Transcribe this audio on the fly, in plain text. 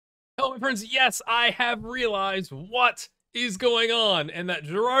Well, my friends, yes, I have realized what is going on and that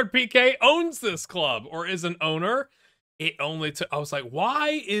Gerard Piqué owns this club or is an owner. It only took, I was like,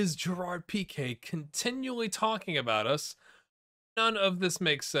 why is Gerard Piqué continually talking about us? None of this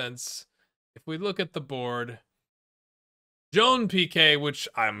makes sense. If we look at the board, Joan Piqué, which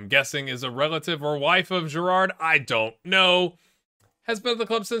I'm guessing is a relative or wife of Gerard, I don't know, has been at the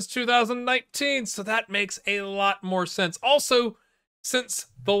club since 2019, so that makes a lot more sense. Also, since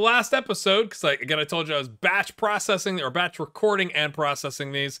the last episode, because again, I told you I was batch processing or batch recording and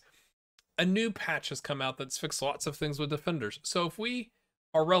processing these, a new patch has come out that's fixed lots of things with defenders. So if we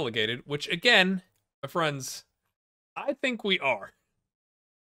are relegated, which again, my friends, I think we are.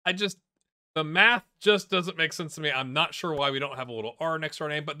 The math just doesn't make sense to me. I'm not sure why we don't have a little R next to our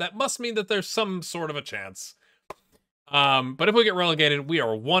name, but that must mean that there's some sort of a chance. But if we get relegated, we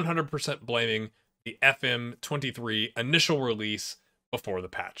are 100% blaming the FM23 initial release before the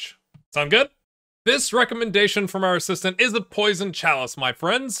patch. Sound good? This recommendation from our assistant is a poison chalice, my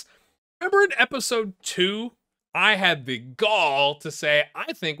friends. Remember in episode 2, I had the gall to say,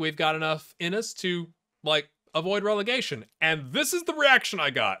 I think we've got enough in us to, avoid relegation. And this is the reaction I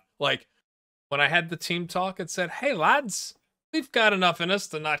got. When I had the team talk, it said, hey, lads, we've got enough in us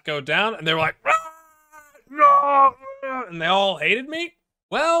to not go down. And they were like, no, and they all hated me.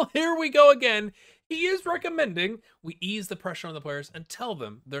 Well, here we go again. He is recommending we ease the pressure on the players and tell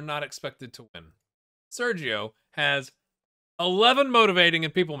them they're not expected to win. Sergio has 11 motivating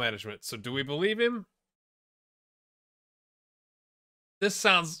and people management. So do we believe him? This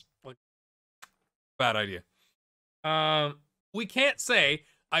sounds like a bad idea. We can't say,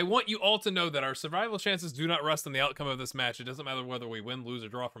 I want you all to know that our survival chances do not rest on the outcome of this match. It doesn't matter whether we win, lose, or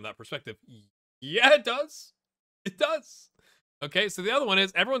draw from that perspective. Yeah, it does. It does. Okay, so the other one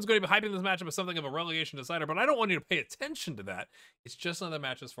is, everyone's going to be hyping this matchup as something of a relegation decider, but I don't want you to pay attention to that. It's just another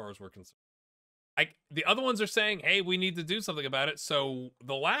match as far as we're concerned. The other ones are saying, hey, we need to do something about it. So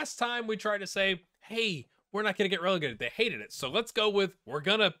the last time we tried to say, hey, we're not going to get relegated, they hated it. So let's go with, we're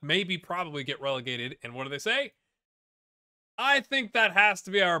going to probably get relegated. And what do they say? I think that has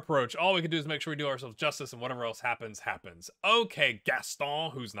to be our approach. All we can do is make sure we do ourselves justice and whatever else happens, happens. Okay,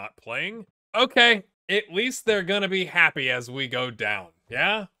 Gaston, who's not playing. Okay, at least they're gonna be happy as we go down,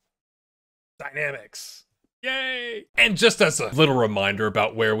 yeah? Dynamics. Yay! And just as a little reminder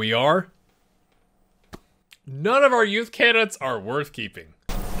about where we are, none of our youth candidates are worth keeping.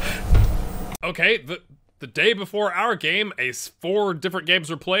 Okay, the day before our game, 4 different games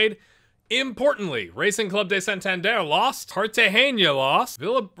were played. Importantly, Racing Club de Santander lost, Cartagena lost,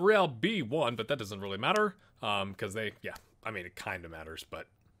 Villarreal B won, but that doesn't really matter, because it kind of matters, but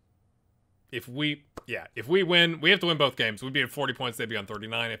if we win, we have to win both games. We'd be at 40 points, they'd be on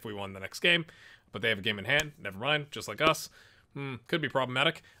 39 if we won the next game, but they have a game in hand, never mind, just like us. Could be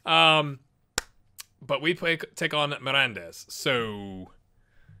problematic. But we take on Mirandes, so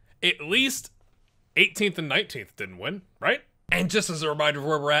at least 18th and 19th didn't win, right? And just as a reminder of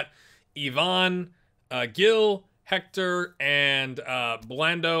where we're at, Ivan, Gil, Hector, and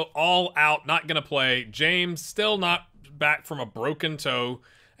Blando all out, not gonna play. James still not back from a broken toe.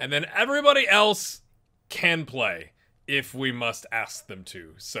 And then everybody else can play if we must ask them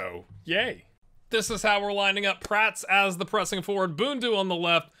to. So, yay. This is how we're lining up. Prats as the pressing forward, Bundu on the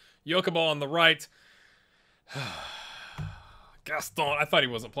left, Yokobo on the right. Gaston, I thought he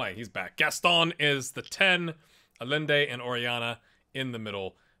wasn't playing. He's back. Gaston is the 10. Allende and Oriana in the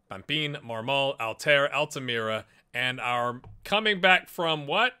middle. Pampin, Marmal, Altair, Altamira, and our coming back from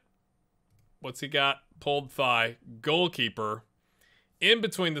what? What's he got? Pulled thigh. Goalkeeper. In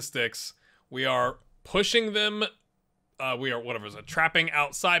between the sticks. We are pushing them. We are, trapping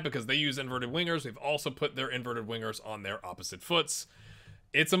outside because they use inverted wingers. We've also put their inverted wingers on their opposite foots.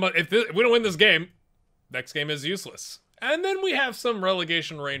 If we don't win this game, next game is useless. And then we have some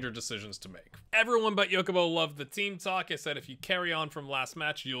Relegation Ranger decisions to make. Everyone but Yokobo loved the team talk. I said, if you carry on from last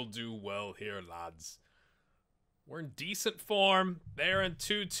match, you'll do well here, lads. We're in decent form. They're in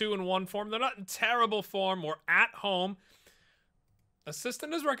 2-2-1 form. They're not in terrible form. We're at home.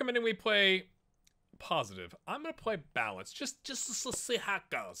 Assistant is recommending we play positive. I'm going to play balance. Just let's see how it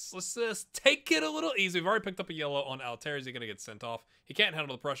goes. Let's just take it a little easy. We've already picked up a yellow on Altair. Is he going to get sent off? He can't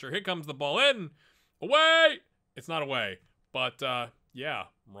handle the pressure. Here comes the ball in. Away! It's not away, but yeah,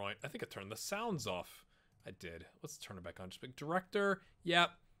 right. I think I turned the sounds off. I did. Let's turn it back on. Just big director. Yep.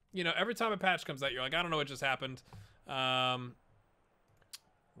 You know, every time a patch comes out, you're like, I don't know what just happened. Right.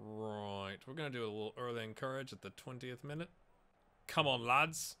 We're going to do a little early encourage at the 20th minute. Come on,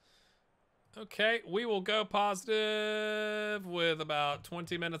 lads. Okay, we will go positive with about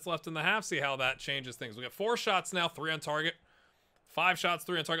 20 minutes left in the half. See how that changes things. We got 4 shots now, 3 on target. 5 shots,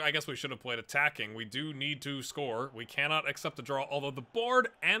 3 on target. I guess we should have played attacking. We do need to score. We cannot accept a draw, although the board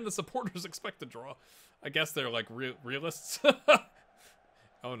and the supporters expect a draw. I guess they're like realists.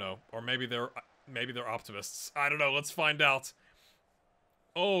 Oh no, or maybe they're optimists. I don't know. Let's find out.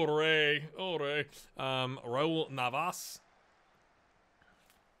 Ore. Raul Navas.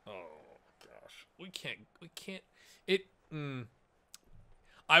 Oh gosh, we can't.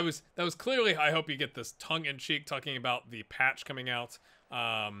 That was clearly, I hope you get this tongue-in-cheek talking about the patch coming out.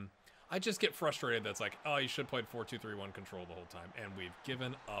 I just get frustrated that's like, oh, you should have played 4-2-3-1 control the whole time, and we've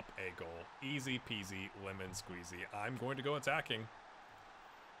given up a goal. Easy peasy, lemon squeezy. I'm going to go attacking.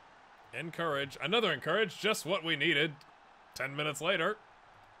 Encourage. Another encourage, just what we needed. 10 minutes later.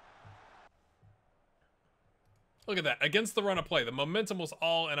 Look at that. Against the run of play, the momentum was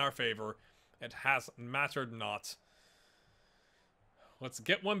all in our favor. It has mattered not. Let's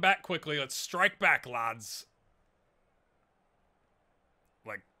get one back quickly. Let's strike back, lads.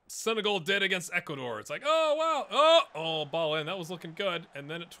 Like Senegal did against Ecuador. It's like, oh, wow. Oh, ball in. That was looking good. And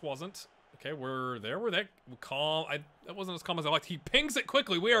then it wasn't. Okay, we're there. We're calm. That wasn't as calm as I liked. He pings it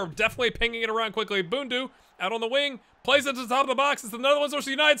quickly. We are definitely pinging it around quickly. Bundu out on the wing. Plays it to the top of the box. It's the Netherlands versus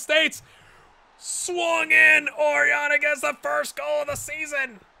the United States. Swung in. Oriana gets the first goal of the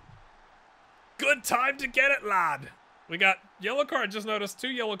season. Good time to get it, lad. We got yellow card. Just noticed 2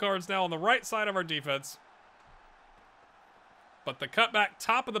 yellow cards now on the right side of our defense. But the cutback,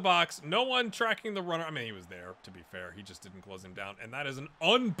 top of the box, no one tracking the runner. I mean, he was there, to be fair. He just didn't close him down. And that is an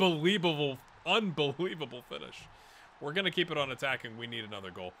unbelievable finish. We're going to keep it on attacking. We need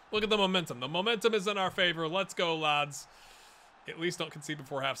another goal. Look at the momentum. The momentum is in our favor. Let's go, lads. At least don't concede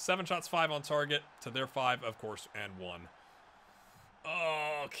before half. 7 shots, 5 on target. To their 5, of course, and 1.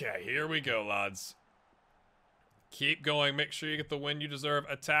 Okay, here we go, lads. Keep going. Make sure you get the win you deserve.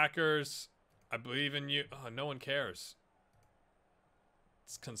 Attackers, I believe in you. Oh, no one cares.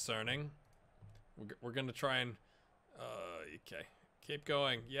 It's concerning. We're going to try and... okay. Keep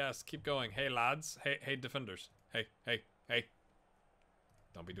going. Yes, keep going. Hey, lads. Hey, defenders. Hey.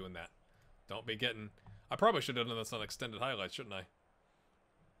 Don't be doing that. Don't be getting... I probably should have done this on extended highlights, shouldn't I?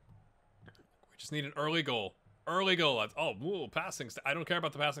 We just need an early goal. Early goal, lads. Oh, ooh, passing. I don't care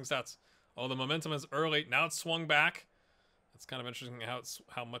about the passing stats. Oh, the momentum is early. Now it's swung back. It's kind of interesting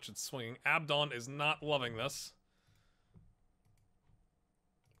how much it's swinging. Abdon is not loving this.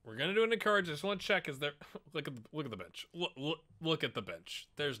 We're gonna do an encourage. I just want to check. Is there? Look at the bench. Look at the bench.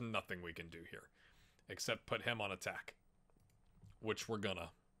 There's nothing we can do here, except put him on attack, which we're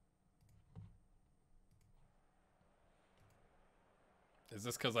gonna. Is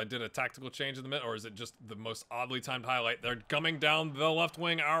this because I did a tactical change in the mid, or is it just the most oddly timed highlight? They're coming down the left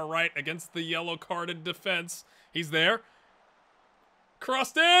wing, our right, against the yellow carded defense. He's there.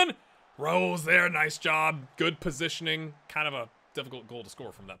 Crossed in. Rose there. Nice job. Good positioning. Kind of a difficult goal to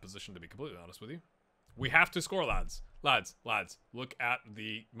score from that position, to be completely honest with you. We have to score, lads. Lads. Look at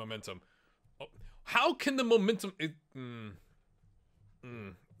the momentum. Oh, how can the momentum...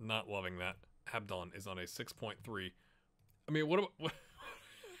 not loving that. Abdon is on a 6.3. I mean, what am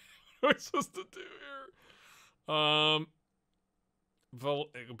I supposed to do here?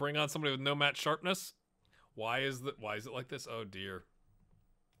 Bring on somebody with no match sharpness. Why is it like this? Oh dear.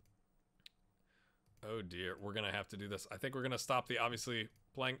 Oh dear. We're gonna have to do this. I think we're gonna stop the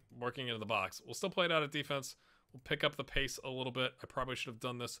working into the box. We'll still play it out of defense. We'll pick up the pace a little bit. I probably should have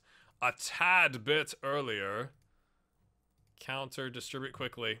done this a tad bit earlier. Counter, distribute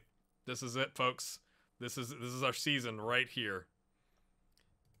quickly. This is it, folks. This is our season right here.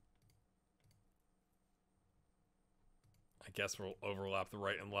 I guess we'll overlap the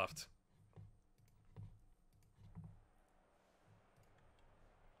right and left.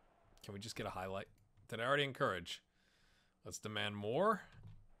 Can we just get a highlight? Did I already encourage? Let's demand more.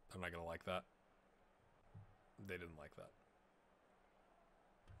 I'm not gonna like that. They didn't like that.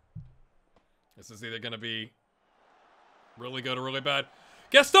 This is either gonna be really good or really bad.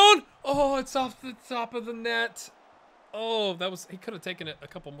 Gaston! Oh, it's off the top of the net. Oh, he could have taken it a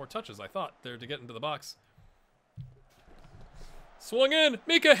couple more touches, I thought, there to get into the box. Swung in.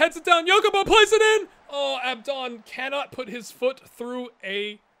 Mika heads it down. Yokobo plays it in. Oh, Abdon cannot put his foot through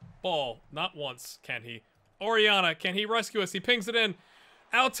a ball. Not once, can he? Oriana, can he rescue us? He pings it in.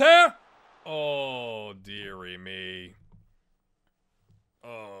 Altair. Oh, dearie me.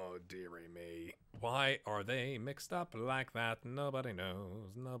 Oh, dearie me. Why are they mixed up like that? Nobody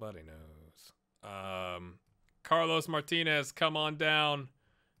knows. Nobody knows. Carlos Martinez, come on down.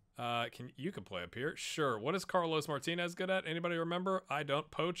 You can play up here. Sure. What is Carlos Martinez good at? Anybody remember? I don't.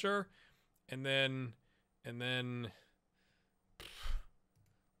 Poacher. And then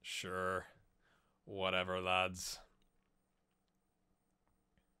sure. Whatever, lads.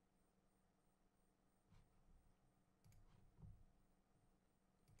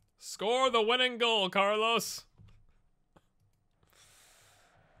 Score the winning goal, Carlos.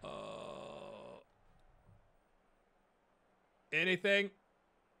 Anything?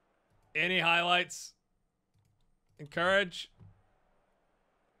 Any highlights? Encourage?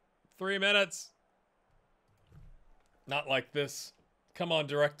 3 minutes. Not like this. Come on,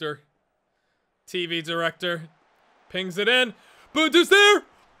 director. TV director. Pings it in. Bundu's there!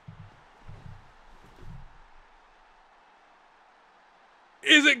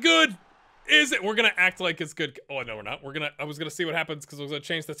 Is it good? Is it? We're gonna act like it's good. Oh, no, we're not. I was gonna see what happens because I was gonna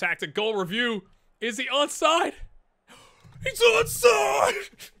change the tactic. Goal review. Is he onside? He's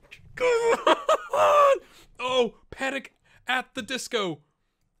onside! Come on! Oh, Panic at the Disco.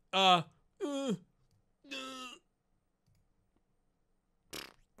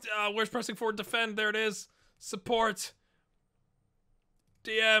 Where's pressing forward? Defend. There it is. Support.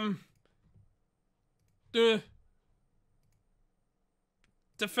 DM.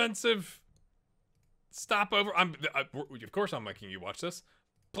 Defensive. Stop over. Of course I'm making you watch this.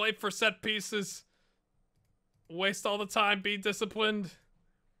 Play for set pieces. Waste all the time. Be disciplined.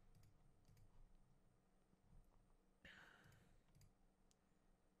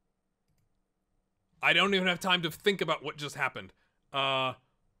 I don't even have time to think about what just happened. Oh,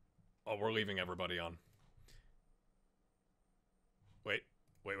 we're leaving everybody on. Wait.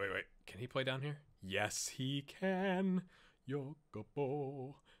 Can he play down here? Yes, he can.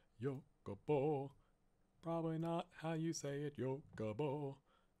 Yokobo. Yokobo. Probably not how you say it. Yokobo.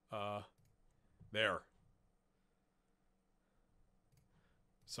 There.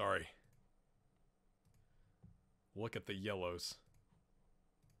 Sorry. Look at the yellows.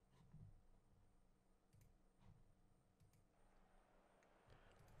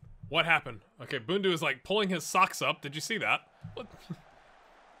 What happened? Okay, Bundu is like pulling his socks up. Did you see that? What?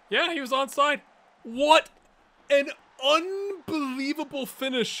 Yeah, he was onside. What an unbelievable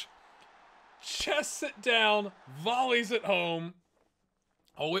finish. Chests it down, volleys it home.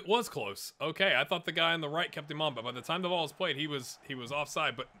 Oh, it was close. Okay, I thought the guy on the right kept him on, but by the time the ball was played, he was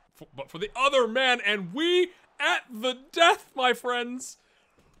offside. But for the other man, and we at the death, my friends.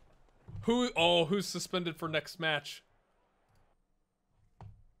 Who's suspended for next match?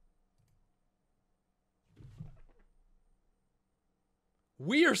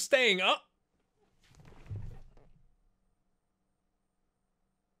 We are staying up.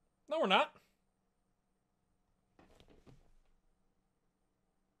 No, we're not.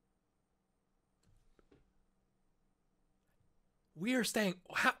 We are staying.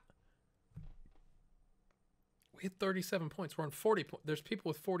 How? We had 37 points. We're on 40 points. There's people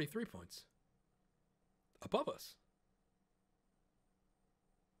with 43 points above us.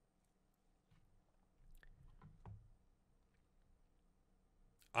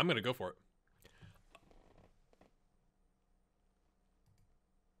 I'm going to go for it.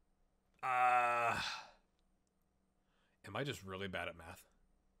 Am I just really bad at math?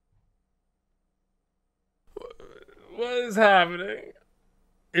 What is happening?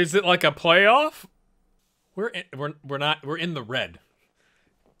 Is it like a playoff? We're in the red.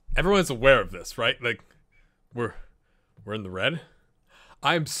 Everyone's aware of this, right? Like we're in the red.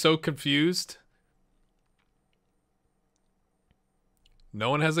 I'm so confused. No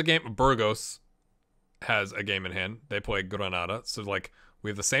one has a game. Burgos has a game in hand. They play Granada. So, like, we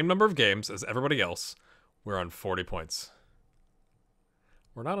have the same number of games as everybody else. We're on 40 points.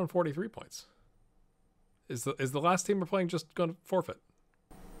 We're not on 43 points. Is the last team we're playing just going to forfeit?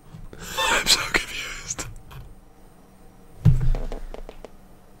 I'm so confused.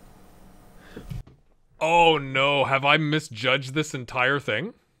 Oh, no. Have I misjudged this entire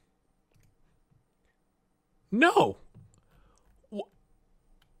thing? No.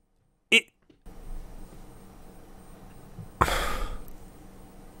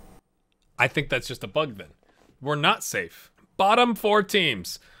 I think that's just a bug then. We're not safe. Bottom 4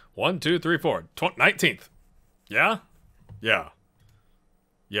 teams. 1, 2, 3, 4. 19th. Yeah? Yeah.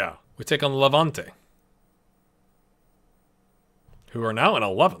 Yeah. We take on Levante, who are now in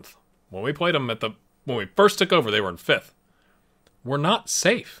 11th. When we played them when we first took over, they were in 5th. We're not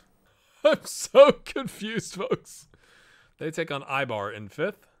safe. I'm so confused, folks. They take on Ibar in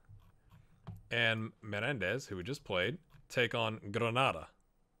 5th. And Menendez, who we just played, take on Granada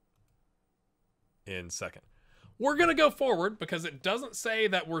in 2nd. We're going to go forward because it doesn't say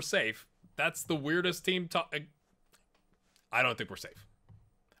that we're safe. That's the weirdest team I don't think we're safe.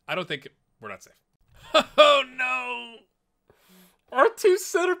 I don't think we're not safe. Oh, no. Our 2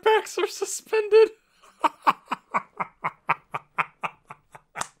 center backs are suspended.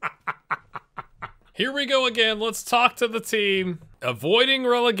 Here we go again. Let's talk to the team. Avoiding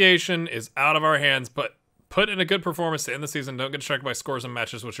relegation is out of our hands, but Put in a good performance to end the season. Don't get distracted by scores and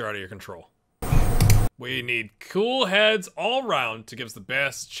matches which are out of your control. We need cool heads all around to give us the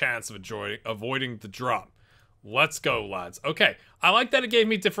best chance of avoiding the drop. Let's go, lads. Okay, I like that it gave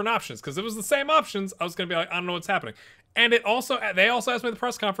me different options, because if it was the same options, I was going to be like, I don't know what's happening. And they also asked me at the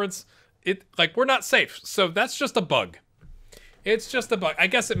press conference, we're not safe. So that's just a bug. It's just a bug. I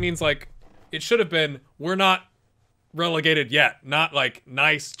guess it means, like, it should have been, we're not relegated yet. Not like,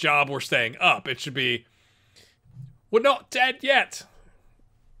 nice job, we're staying up. It should be, we're not dead yet.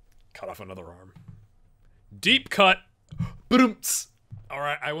 Cut off another arm. Deep cut. Boomts. All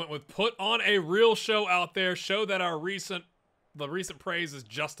right, I went with put on a real show out there. Show that the recent praise is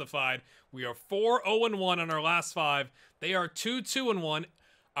justified. We are 4-0-1 in our last 5. They are 2-2-1.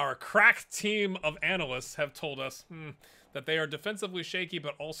 Our crack team of analysts have told us that they are defensively shaky,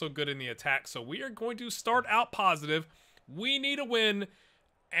 but also good in the attack. So we are going to start out positive. We need a win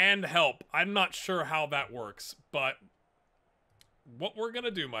and help. I'm not sure how that works, but what we're going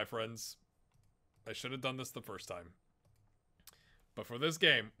to do, my friends, I should have done this the first time. But for this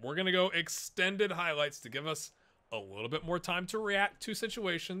game, we're going to go extended highlights to give us a little bit more time to react to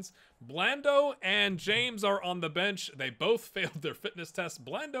situations. Blando and James are on the bench. They both failed their fitness test.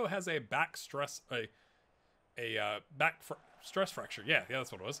 Blando has a back stress, stress fracture. Yeah,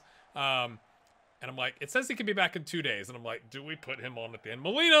 that's what it was. And I'm like, it says he can be back in 2 days. And I'm like, do we put him on at the end?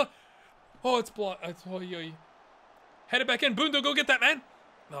 Molina! Oh, it's blocked. Head it back in. Bundo, go get that, man!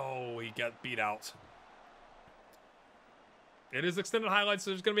 Oh, he got beat out. It is extended highlights,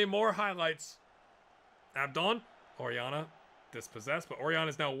 so there's going to be more highlights. Abdon, Oriana, dispossessed, but Oriana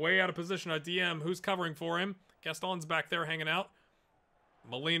is now way out of position at DM. Who's covering for him? Gaston's back there hanging out.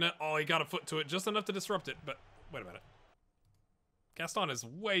 Molina, oh, he got a foot to it, just enough to disrupt it, but wait a minute. Gaston is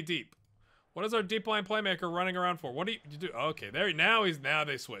way deep. What is our deep line playmaker running around for? What do you do? Okay, there, now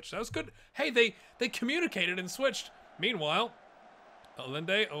they switched. That was good. Hey, they communicated and switched. Meanwhile,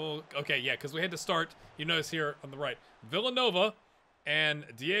 Allende, oh, okay, yeah, because we had to start, you notice here on the right, Villanova and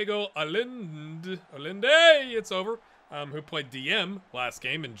Diego Allende, it's over, who played DM last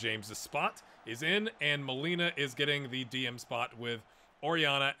game in James's spot, is in, and Molina is getting the DM spot with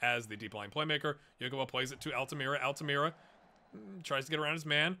Oriana as the deep line playmaker. Yokobo plays it to Altamira. Altamira tries to get around his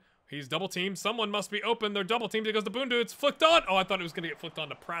man. He's double teamed. Someone must be open. They're double teamed. It goes to Bundu. It's flicked on. Oh, I thought it was going to get flicked on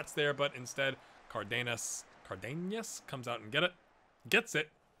to Prats there, but instead, Cardenas comes out and gets it.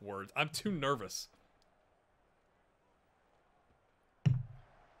 Words. I'm too nervous.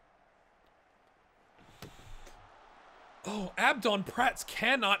 Oh, Abdon Prats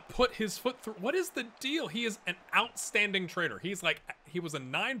cannot put his foot through. What is the deal? He is an outstanding trader. He was a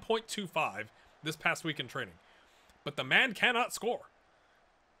 9.25 this past week in training. But the man cannot score.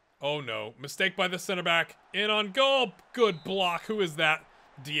 Oh no, mistake by the center back. In on goal. Good block. Who is that?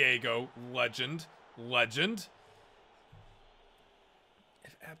 Diego. Legend.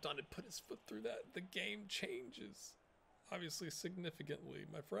 If Abdon had put his foot through that, the game changes. Obviously significantly,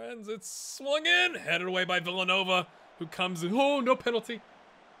 my friends. It's swung in. Headed away by Villanova, who comes in. Oh, no penalty.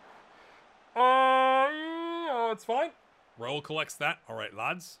 Oh, it's fine. Raul collects that. All right,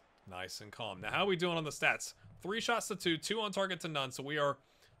 lads. Nice and calm. Now, how are we doing on the stats? 3 shots to 2, 2 on target to none. So we are,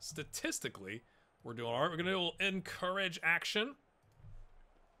 statistically, we're doing all right. We're going to do a little encourage action.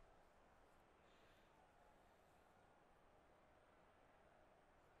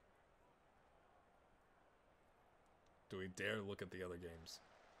 Do we dare look at the other games?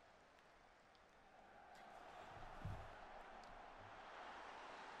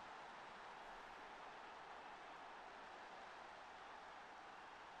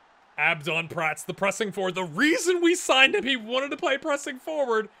 Abdon Prats, the pressing forward. The reason we signed him, he wanted to play pressing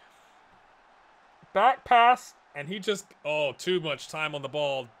forward. Back pass, and he just, oh, too much time on the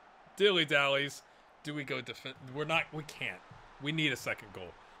ball. Dilly-dallies. Do we go defend? We can't. We need a second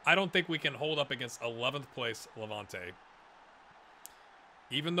goal. I don't think we can hold up against 11th place Levante.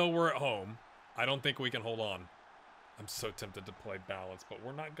 Even though we're at home, I don't think we can hold on. I'm so tempted to play balance, but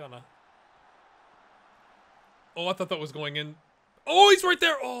we're not gonna. Oh, I thought that was going in. Oh, he's right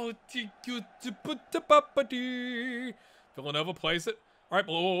there. Oh, Villanova plays it. All right,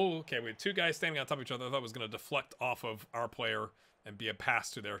 oh, okay, we had 2 guys standing on top of each other. I thought it was going to deflect off of our player and be a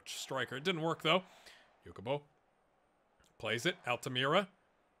pass to their striker. It didn't work, though. Yokobo plays it. Altamira.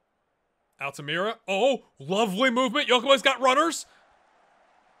 Oh, lovely movement. Yokobo's got runners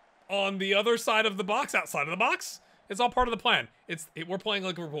on the other side of the box, outside of the box. It's all part of the plan. We're playing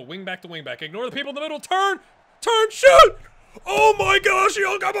like Liverpool, wing back to wing back. Ignore the people in the middle. Turn, shoot! Oh my gosh,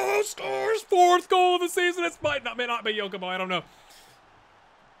 Yokobo scores 4th goal of the season. It may not be Yokobo. I don't know.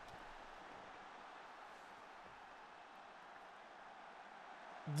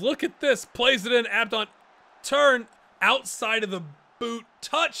 Look at this. Plays it in. Abdon. turn outside of the boot,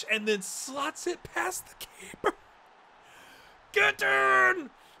 touch, and then slots it past the keeper. Get in!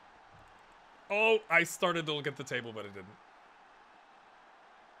 Oh, I started to look at the table, but it didn't.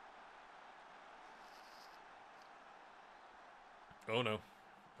 Oh, no.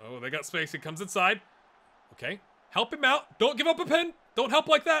 Oh, they got space. He comes inside. Okay. Help him out. Don't give up a pin. Don't help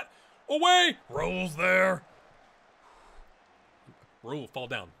like that. Away. Rolls there. Rule, fall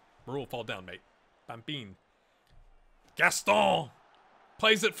down. Rule, fall down, mate. Pampin. Gaston.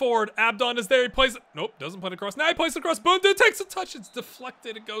 Plays it forward. Abdon is there. He plays it. Nope, doesn't play it across. Now he plays it across. Bundu takes a touch. It's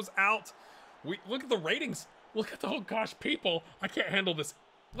deflected. It goes out. Look at the ratings. Look at the, oh gosh, people. I can't handle this.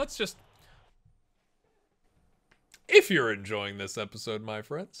 Let's just... If you're enjoying this episode, my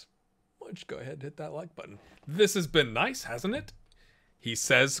friends, why don't you go ahead and hit that like button. This has been nice, hasn't it? He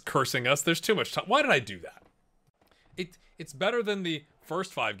says, cursing us. There's too much time. Why did I do that? It's better than the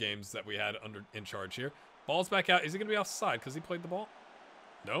first 5 games that we had in charge here. Ball's back out. Is he going to be offside because he played the ball?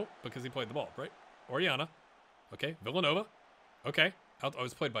 No, because he played the ball, right? Oriana. Okay, Villanova. Okay. Oh,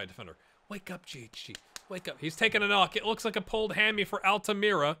 it's played by a defender. Wake up, GHG. Wake up. He's taking a knock. It looks like a pulled hammy for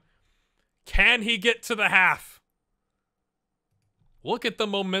Altamira. Can he get to the half? Look at the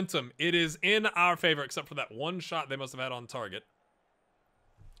momentum. It is in our favor, except for that one shot they must have had on target.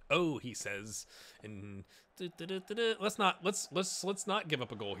 Oh, he says, and let's not give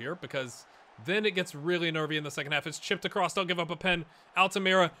up a goal here, because then it gets really nervy in the second half. It's chipped across. Don't give up a pen.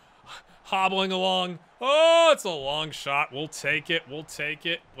 Altamira hobbling along. Oh, it's a long shot. We'll take it. We'll take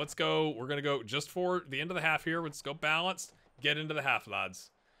it. Let's go. We're going to go just for the end of the half here. Let's go balanced. Get into the half,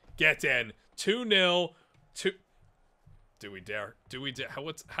 lads. Get in. 2-0. Do we dare? Do we dare?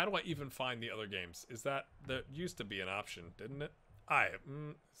 How do I even find the other games? Is that, there used to be an option, didn't it?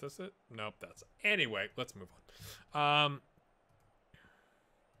 Is this it? Nope, that's it. Anyway, let's move on.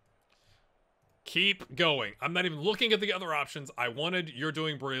 Keep going. I'm not even looking at the other options. I wanted You're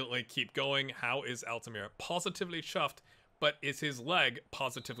Doing Brilliantly. Keep going. How is Altamira? Positively chuffed, but is his leg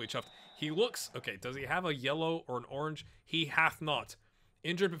positively chuffed? He looks, okay, does he have a yellow or an orange? He hath not.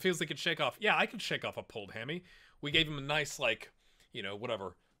 Injured, but feels like he could shake off. Yeah, I could shake off a pulled hammy. We gave him a nice, like, you know,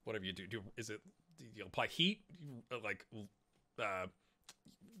 whatever you do. Is it, you apply heat? Like, the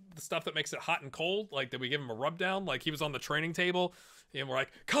stuff that makes it hot and cold? Like, did we give him a rub down? Like, he was on the training table, and we're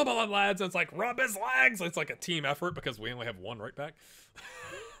like, come on, lads. And it's like, rub his legs. It's like a team effort, because we only have one right back.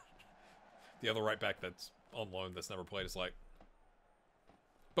 The other right back that's on loan that's never played is like,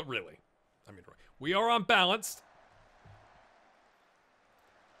 but really, I mean, we are unbalanced.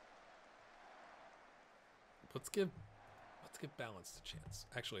 Let's give balance a chance.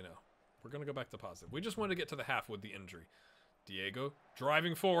 Actually, no. We're going to go back to positive. We just want to get to the half with the injury. Diego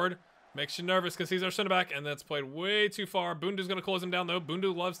driving forward. Makes you nervous because he's our center back, and that's played way too far. Bundu's going to close him down, though.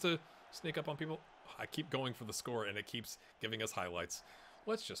 Bundu loves to sneak up on people. I keep going for the score, and it keeps giving us highlights.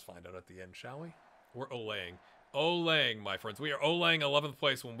 Let's just find out at the end, shall we? We're Olaying. Olaying, my friends. We are Olaying 11th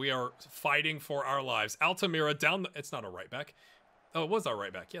place when we are fighting for our lives. Altamira down the... It's not a right back. Oh, it was our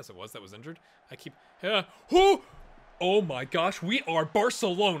right back. Yes, it was. That was injured. I keep... Yeah. Oh my gosh. We are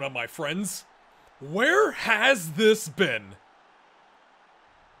Barcelona, my friends. Where has this been?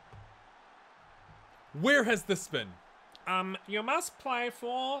 Where has this been? You must play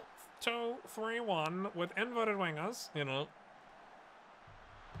 4-2-3-1 with inverted wingers, you know.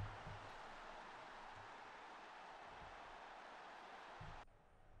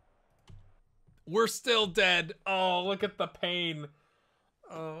 We're still dead. Oh, look at the pain.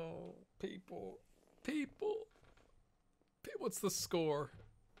 Oh, people. What's the score?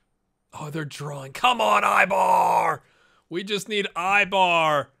 Oh, they're drawing. Come on, Ibar! We just need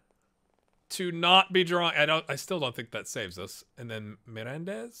Ibar to not be drawing. I still don't think that saves us. And then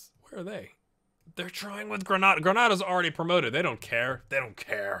Mirandes? Where are they? They're trying with Granada. Granada's already promoted. They don't care. They don't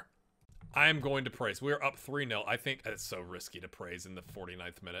care. I am going to praise. We're up 3-0. I think it's so risky to praise in the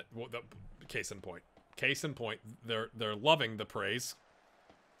 49th minute. Well, case in point. Case in point. They're loving the praise.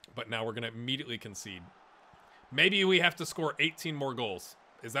 But now we're going to immediately concede. Maybe we have to score 18 more goals.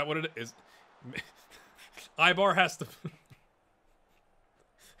 Is that what it is? Ibar has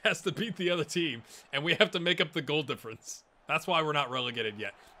to beat the other team, and we have to make up the goal difference. That's why we're not relegated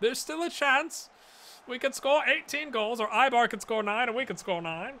yet. There's still a chance. We could score 18 goals, or Ibar could score 9, and we could score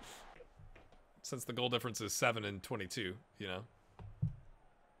 9. Since the goal difference is 7 and 22, you know.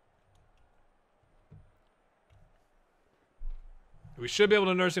 We should be able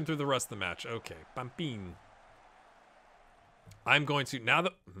to nurse him through the rest of the match. Okay, Pampin. I'm going to, now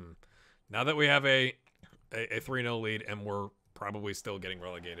that we have a 3-0 lead and we're probably still getting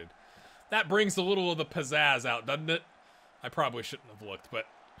relegated, that brings a little of the pizzazz out, doesn't it? I probably shouldn't have looked, but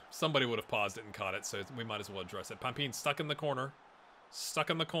Somebody would have paused it and caught it, so we might as well address it. Pampin stuck in the corner. Stuck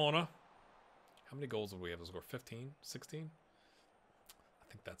in the corner. How many goals would we have to score? 15? 16?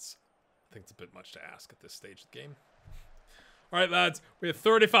 I think it's a bit much to ask at this stage of the game. All right, lads. We have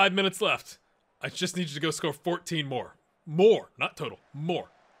 35 minutes left. I just need you to go score 14 more. More. Not total.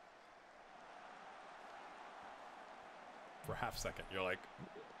 More. For a half second, you're like,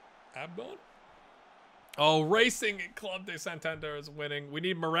 Abdon? Oh, Racing Club de Santander is winning. We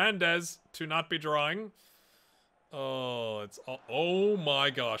need Mirandes to not be drawing. Oh, it's... Oh my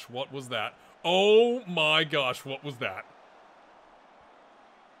gosh, what was that? Oh my gosh, what was that?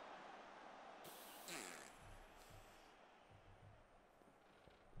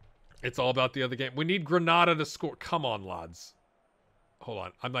 It's all about the other game. We need Granada to score. Come on, lads. Hold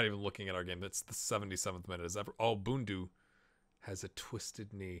on. I'm not even looking at our game. That's the 77th minute. Is ever? Oh, Bundu has a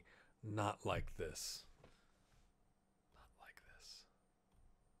twisted knee. Not like this. Not like this.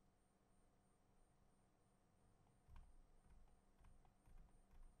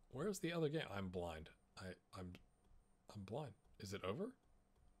 Where's the other game? I'm blind. I'm blind. Is it over?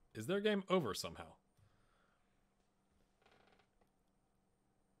 Is their game over somehow?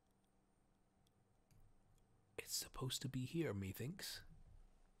 It's supposed to be here, methinks.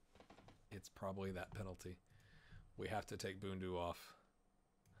 It's probably that penalty. We have to take Bundu off.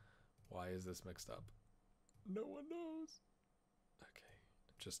 Why is this mixed up? No one knows. Okay,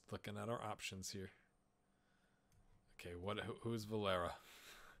 just looking at our options here. Okay, who's Valera?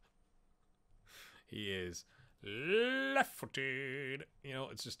 He is left-footed. You know,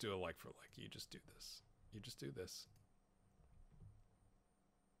 let's just do a like for like. You just do this. You just do this.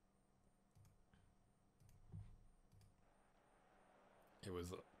 It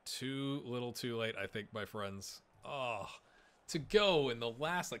was too little too late, I think, my friends. Oh, to go in the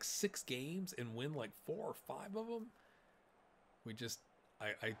last, like, 6 games and win, like, 4 or 5 of them? We just...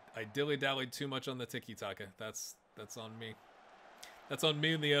 I dilly-dallied too much on the tiki-taka. That's on me. That's on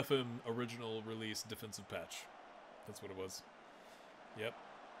me and the FM original release defensive patch. That's what it was. Yep.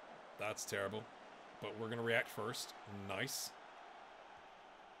 That's terrible. But we're going to react first. Nice.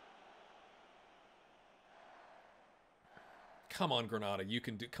 Come on, Granada. You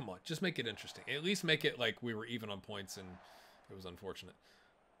can do... Come on. Just make it interesting. At least make it like we were even on points and it was unfortunate.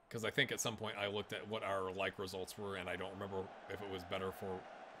 Because I think at some point I looked at what our like results were and I don't remember if it was better for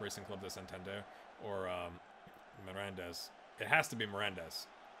Racing Club de Santander or Mirandes. It has to be Mirandes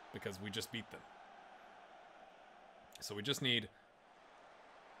because we just beat them. So we just need...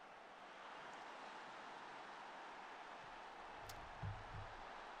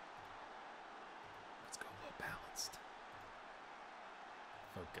 Let's go a little balanced.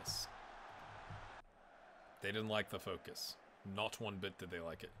 Focus. They didn't like the focus. Not one bit did they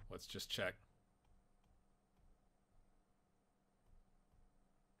like it. Let's just check.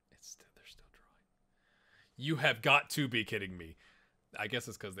 They're still drawing. You have got to be kidding me. I guess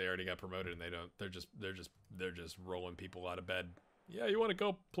it's because they already got promoted and they don't. They're just rolling people out of bed. Yeah, you want to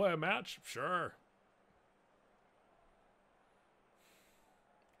go play a match? Sure.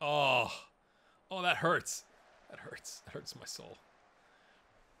 Oh, that hurts. That hurts. That hurts my soul.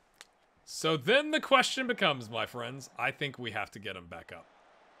 So then the question becomes, my friends, I think we have to get him back up.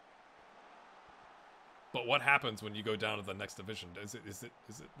 But what happens when you go down to the next division? Is it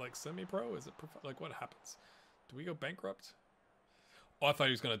like semi-pro? Is it like what happens? Do we go bankrupt? Oh, I thought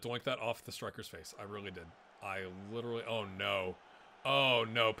he was gonna doink that off the striker's face. I really did. I literally. Oh no! Oh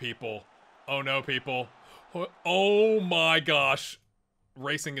no, people! Oh no, people! Oh my gosh!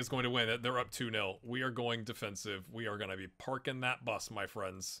 Racing is going to win it. They're up 2-0. We are going defensive. We are gonna be parking that bus, my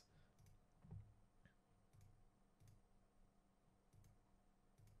friends.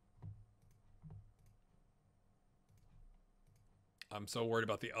 I'm so worried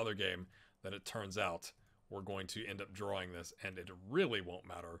about the other game that it turns out we're going to end up drawing this, and it really won't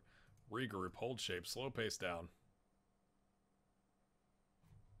matter. Regroup, hold shape, slow pace down.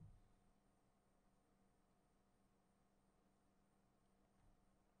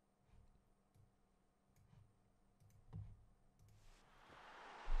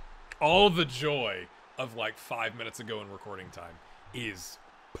 All the joy of like 5 minutes ago in recording time is...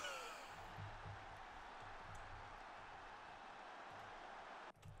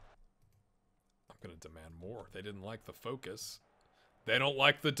 Gonna demand more. They didn't like the focus. They don't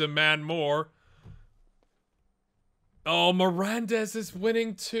like the demand more. Oh, Mirandes is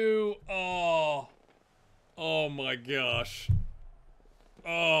winning too. Oh my gosh.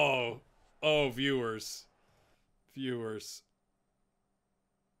 Oh, viewers.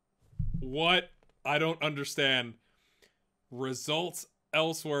 What? I don't understand. Results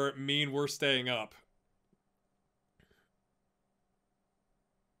elsewhere mean we're staying up.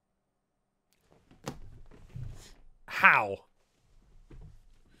 How?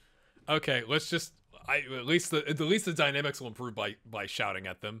 Okay, let's just. At least the dynamics will improve by shouting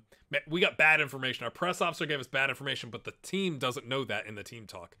at them. We got bad information. Our press officer gave us bad information, but the team doesn't know that in the team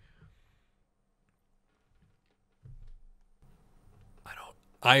talk.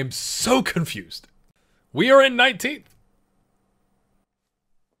 I am so confused. We are in 19th.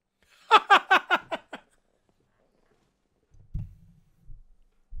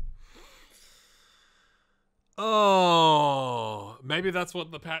 Oh, maybe that's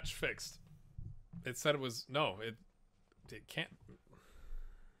what the patch fixed. It said it was no. It can't.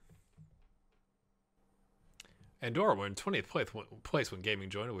 Andorra were in 20th place when gaming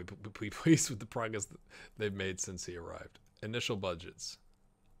joined. We'd be pleased with the progress that they've made since he arrived. Initial budgets: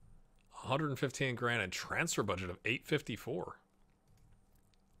 115 grand and transfer budget of 854.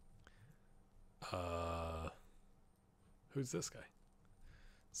 Who's this guy?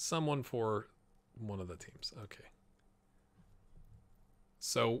 Someone for one of the teams. Okay.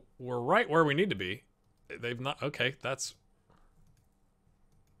 So we're right where we need to be. They've not. Okay, that's.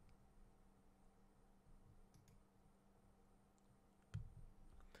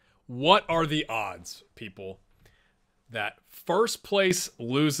 What are the odds, people, that first place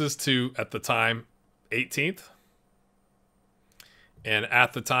loses to, at the time, 18th? And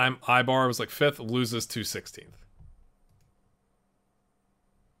at the time, Ibar was like 5th, loses to 16th.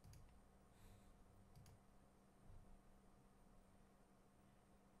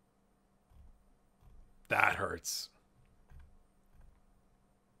 That hurts.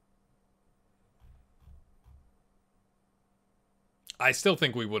 I still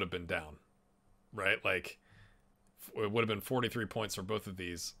think we would have been down, right? Like, it would have been 43 points for both of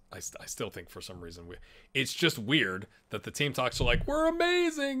these. I still think for some reason it's just weird that the team talks are like, we're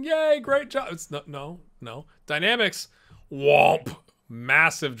amazing, yay, great job. It's no. Dynamics, womp,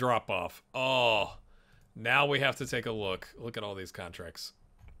 massive drop off. Oh, now we have to take a look. Look at all these contracts.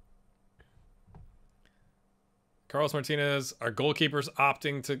 Carlos Martinez, our goalkeeper's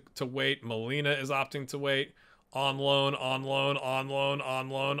opting to wait. Molina is opting to wait. On loan.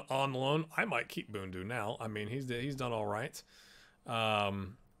 I might keep Bundu now. I mean, he's done all right.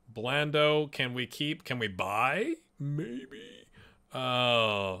 Blando, can we keep? Can we buy? Maybe.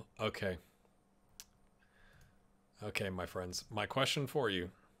 Oh, okay. Okay, my friends. My question for you.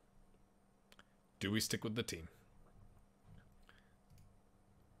 Do we stick with the team?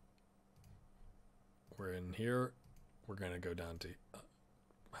 We're in here. We're going to go down to...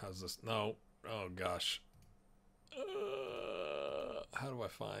 how's this? No. Oh, gosh. How do I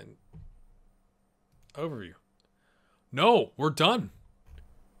find overview? No, we're done.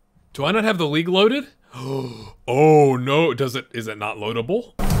 Do I not have the league loaded? Oh no, is it not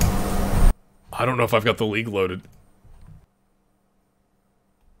loadable? I don't know if I've got the league loaded.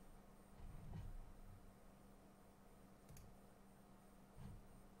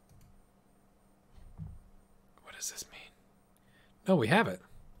 What does this mean? No, we have it.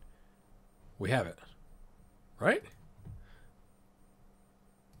 We have it. Right?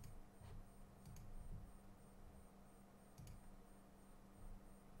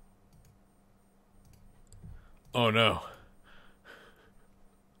 Oh no.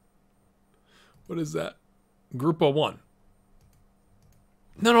 What is that? Group of 1.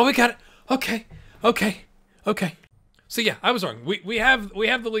 No, we got it. Okay. So yeah, I was wrong. We have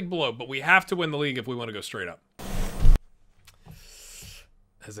the league below, but we have to win the league if we want to go straight up.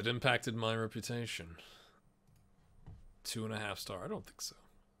 Has it impacted my reputation? 2.5 star. I don't think so.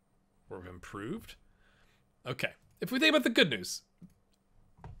 We've improved. Okay. If we think about the good news.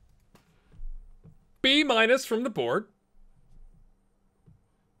 B- from the board.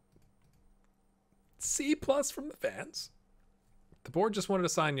 C+ from the fans. The board just wanted to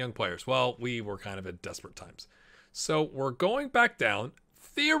sign young players. Well, we were kind of at desperate times. So we're going back down.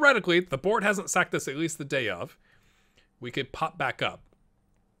 Theoretically, the board hasn't sacked us at least the day of. We could pop back up.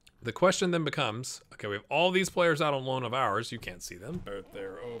 The question then becomes, okay, we have all these players out on loan of ours. You can't see them, but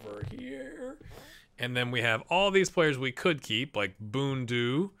they're over here. And then we have all these players we could keep, like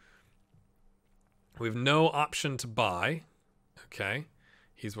Bundu. We have no option to buy. Okay.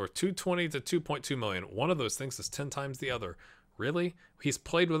 He's worth 220 to 2.2 million. One of those things is 10 times the other. Really? He's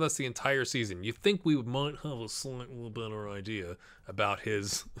played with us the entire season. You think we might have a slightly better idea about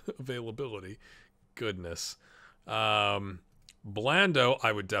his availability. Goodness. Blando,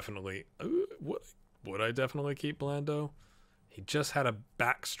 I would definitely... would I definitely keep Blando? He just had a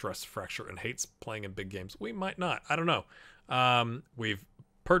back stress fracture and hates playing in big games. We might not. I don't know. We've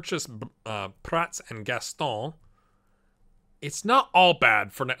purchased Prats and Gaston. It's not all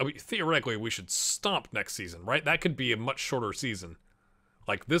bad for... theoretically, we should stomp next season, right? That could be a much shorter season.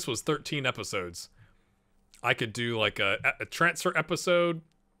 Like, this was 13 episodes. I could do like a transfer episode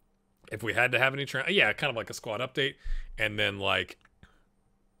if we had to have any yeah, kind of like a squad update, and then like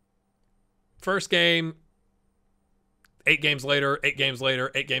first game, 8 games later, 8 games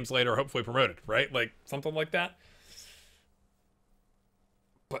later, 8 games later, hopefully promoted, right? Like something like that.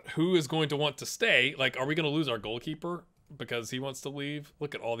 But who is going to want to stay? Like, are we going to lose our goalkeeper because he wants to leave?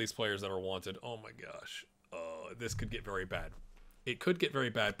 Look at all these players that are wanted. Oh my gosh. This could get very bad. It could get very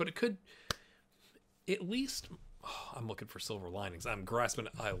bad, but it could at least... Oh, I'm looking for silver linings. I'm grasping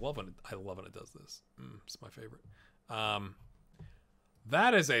it. I love when it does this. It's my favorite.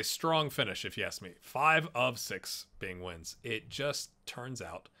 That is a strong finish, if you ask me. 5 of 6 being wins. It just turns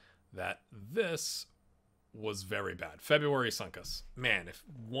out that this was very bad. February sunk us. Man, if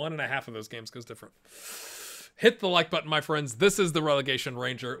 1.5 of those games goes different. Hit the like button, my friends. This is the Relegation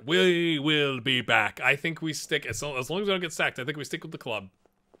Ranger. We will be back. I think we stick, as long as we don't get sacked, I think we stick with the club.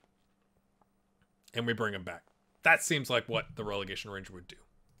 And we bring him back. That seems like what the Relegation Ranger would do.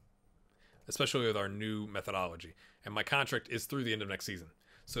 Especially with our new methodology. And my contract is through the end of next season.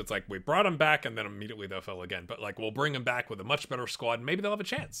 So it's like we brought him back and then immediately they'll fail again. But like we'll bring him back with a much better squad and maybe they'll have a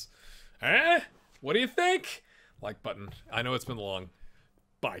chance. Eh? What do you think? Like button. I know it's been long.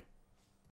 Bye.